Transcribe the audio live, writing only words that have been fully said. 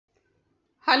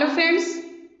Hello friends,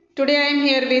 today I am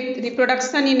here with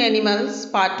Reproduction in Animals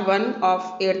part 1 of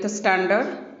 8th standard.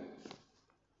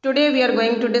 Today we are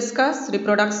going to discuss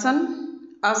reproduction,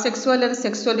 asexual and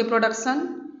sexual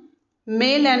reproduction,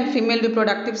 male and female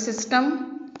reproductive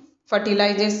system,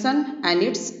 fertilization and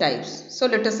its types. So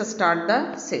let us start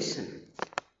the session.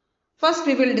 First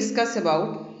we will discuss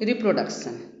about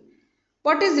reproduction.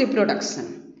 What is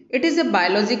reproduction? It is a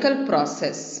biological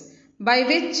process by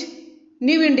which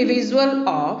new individuals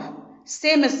of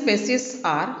same species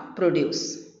are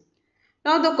produced.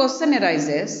 Now the question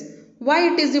arises,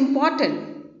 why it is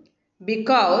important?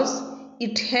 Because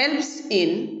it helps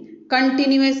in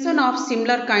continuation of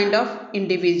similar kind of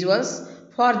individuals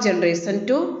for generation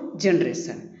to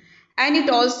generation, and it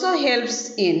also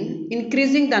helps in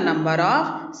increasing the number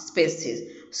of species.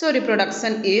 So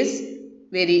reproduction is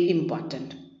very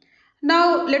important.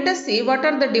 Now let us see what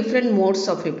are the different modes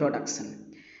of reproduction.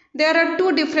 There are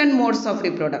two different modes of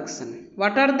reproduction.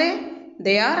 What are they?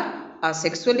 They are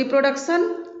asexual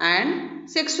reproduction and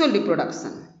sexual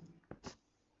reproduction.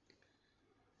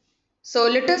 So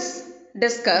let us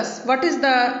discuss what is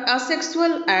the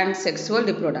asexual and sexual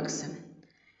reproduction.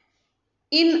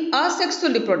 In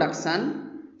asexual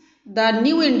reproduction, the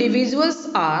new individuals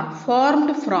are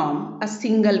formed from a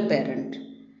single parent.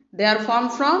 They are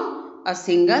formed from a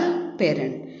single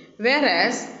parent.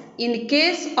 Whereas in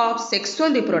case of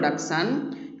sexual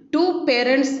reproduction, two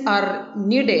parents are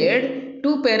needed,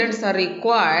 two parents are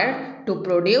required to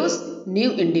produce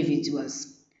new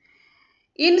individuals.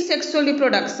 In sexual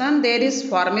reproduction, there is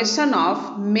formation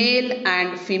of male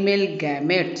and female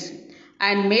gametes,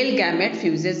 and male gamete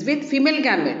fuses with female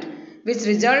gamete, which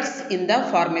results in the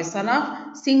formation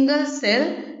of single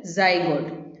cell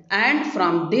zygote, and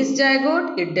from this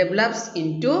zygote it develops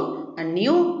into a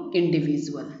new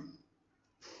individual.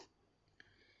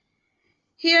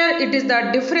 Here it is the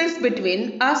difference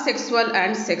between asexual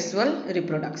and sexual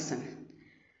reproduction.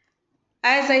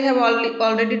 As I have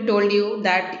already told you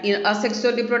that in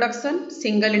asexual reproduction,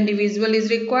 single individual is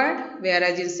required,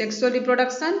 whereas in sexual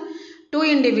reproduction, two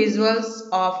individuals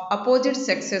of opposite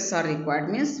sexes are required,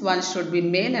 means one should be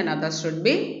male and other should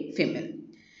be female.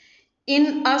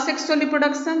 In asexual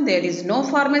reproduction, there is no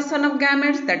formation of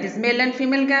gametes, that is male and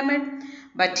female gamete,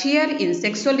 but here in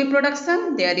sexual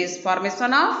reproduction, there is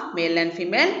formation of male and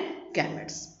female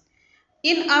gametes.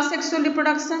 In asexual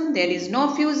reproduction, there is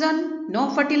no fusion, no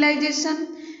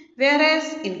fertilization,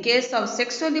 whereas in case of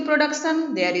sexual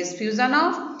reproduction, there is fusion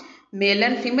of male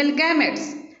and female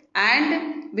gametes,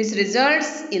 and which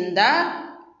results in the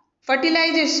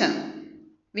fertilization,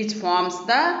 which forms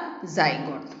the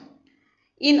zygote.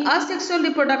 In asexual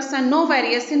reproduction, no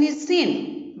variation is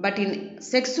seen, but in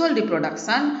sexual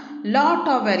reproduction, lot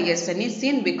of variation is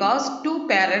seen because two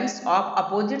parents of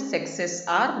opposite sexes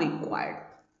are required.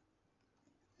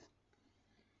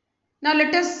 Now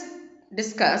let us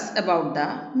discuss about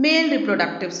the male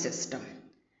reproductive system.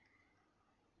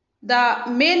 The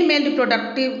main male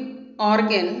reproductive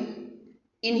organ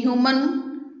in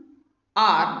human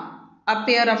are a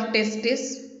pair of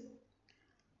testes,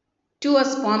 two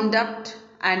sperm duct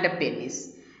and a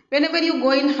penis. Whenever you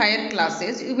go in higher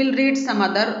classes, you will read some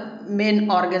other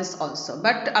main organs also,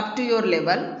 but up to your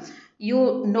level,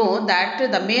 you know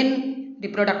that the main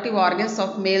reproductive organs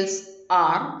of males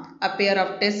are a pair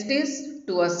of testes,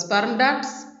 two sperm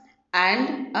ducts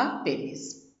and a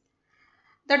penis.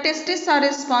 The testes are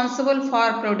responsible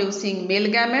for producing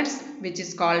male gametes, which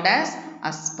is called as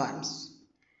sperms.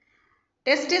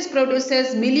 Testis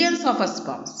produces millions of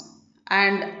sperms,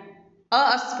 and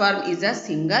a sperm is a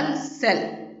single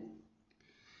cell.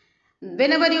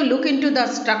 Whenever you look into the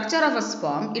structure of a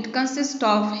sperm, it consists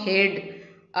of head,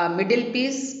 a middle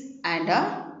piece and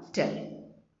a tail.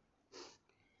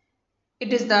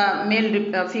 It is the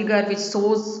male figure which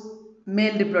shows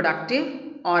male reproductive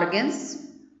organs.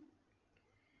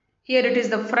 Here it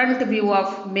is the front view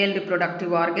of male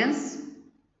reproductive organs.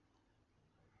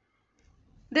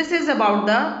 This is about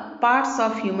the parts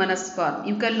of human sperm.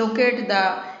 You can locate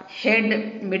the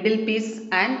head, middle piece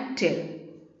and tail.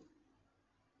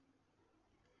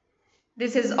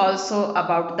 This is also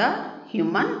about the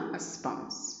human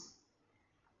sperms.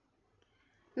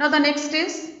 Now the next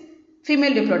is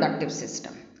female reproductive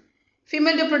system.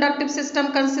 Female reproductive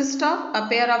system consists of a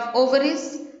pair of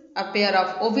ovaries, a pair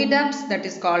of oviducts, that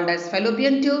is called as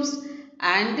fallopian tubes,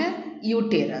 and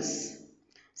uterus.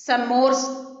 Some more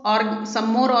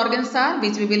organs are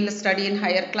which we will study in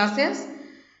higher classes,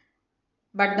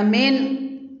 but the main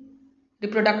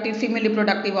female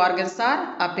reproductive organs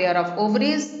are a pair of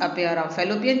ovaries, a pair of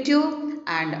fallopian tube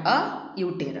and a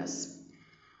uterus.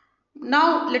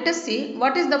 Now let us see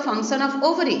what is the function of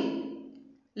ovary.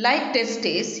 Like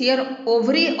testes, here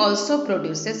ovary also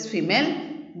produces female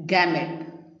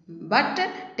gamete. But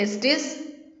testes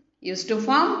used to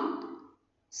form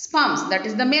sperms, that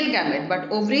is the male gamete,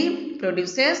 but ovary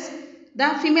produces the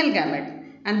female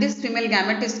gamete, and this female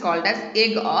gamete is called as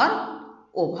egg or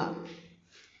ova.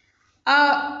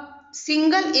 A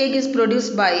single egg is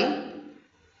produced by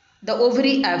the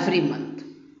ovary every month.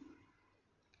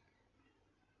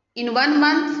 In 1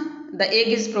 month, the egg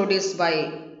is produced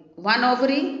by one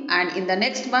ovary, and in the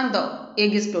next month, the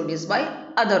egg is produced by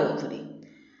other ovary.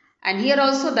 And here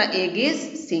also the egg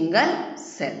is single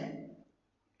cell.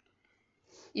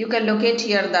 You can locate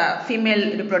here the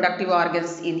female reproductive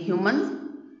organs in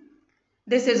humans.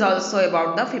 This is also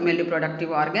about the female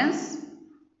reproductive organs.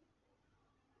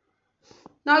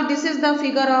 Now this is the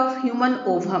figure of human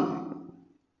ovum.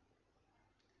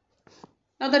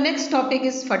 Now the next topic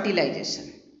is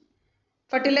fertilization.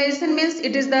 Fertilization means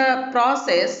it is the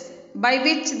process by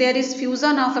which there is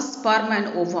fusion of a sperm and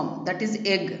ovum, that is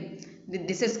egg.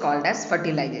 This is called as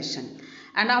fertilization.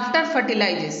 And after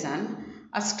fertilization,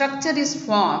 a structure is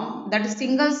formed, that is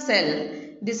single cell.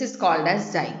 This is called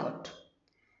as zygote.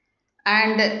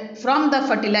 And from the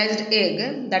fertilized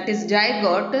egg, that is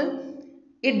zygote,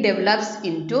 it develops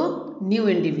into new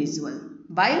individual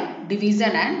by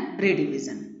division and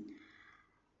redivision.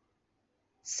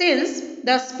 Since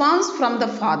the sperms from the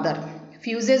father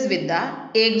fuses with the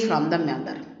egg from the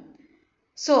mother,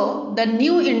 so the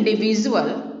new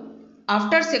individual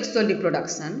after sexual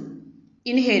reproduction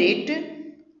inherit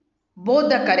both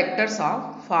the characters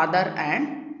of father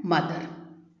and mother.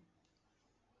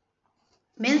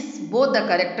 Means both the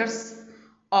characters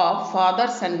of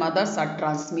fathers and mothers are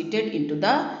transmitted into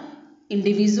the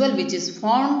individual which is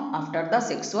formed after the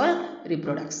sexual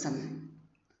reproduction.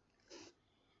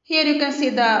 Here you can see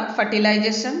the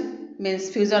fertilization, means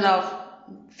fusion of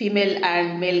female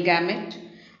and male gamete,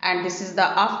 and this is the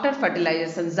after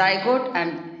fertilization zygote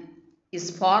and is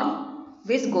formed,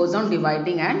 which goes on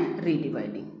dividing and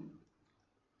redividing.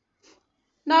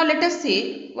 Now let us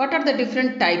see what are the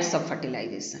different types of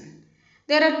fertilization.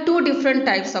 There are two different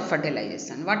types of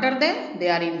fertilization. What are they? They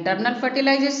are internal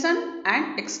fertilization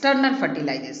and external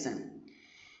fertilization.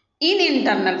 In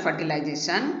internal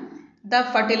fertilization, the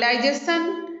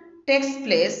fertilization takes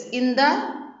place in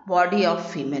the body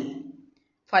of female.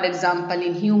 For example,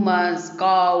 in humans,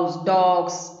 cows,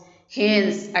 dogs,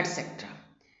 hens, etc.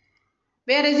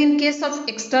 Whereas in case of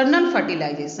external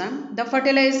fertilization, the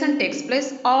fertilization takes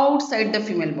place outside the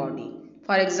female body.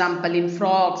 For example, in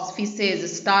frogs,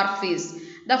 fishes, starfish,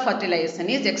 the fertilization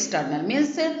is external.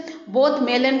 Means both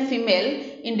male and female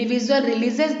individual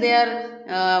releases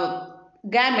their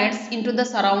gametes into the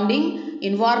surrounding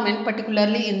environment,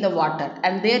 particularly in the water,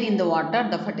 and there in the water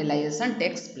the fertilization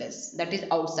takes place, that is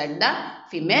outside the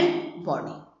female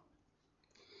body.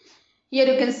 Here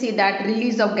you can see that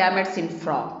release of gametes in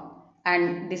frog,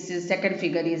 and this is second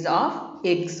figure is of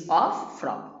eggs of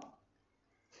frog.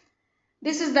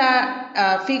 This is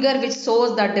the figure which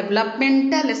shows the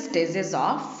developmental stages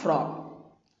of frog.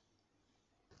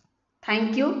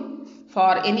 Thank you.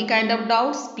 For any kind of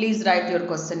doubts, please write your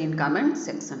question in comment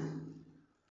section.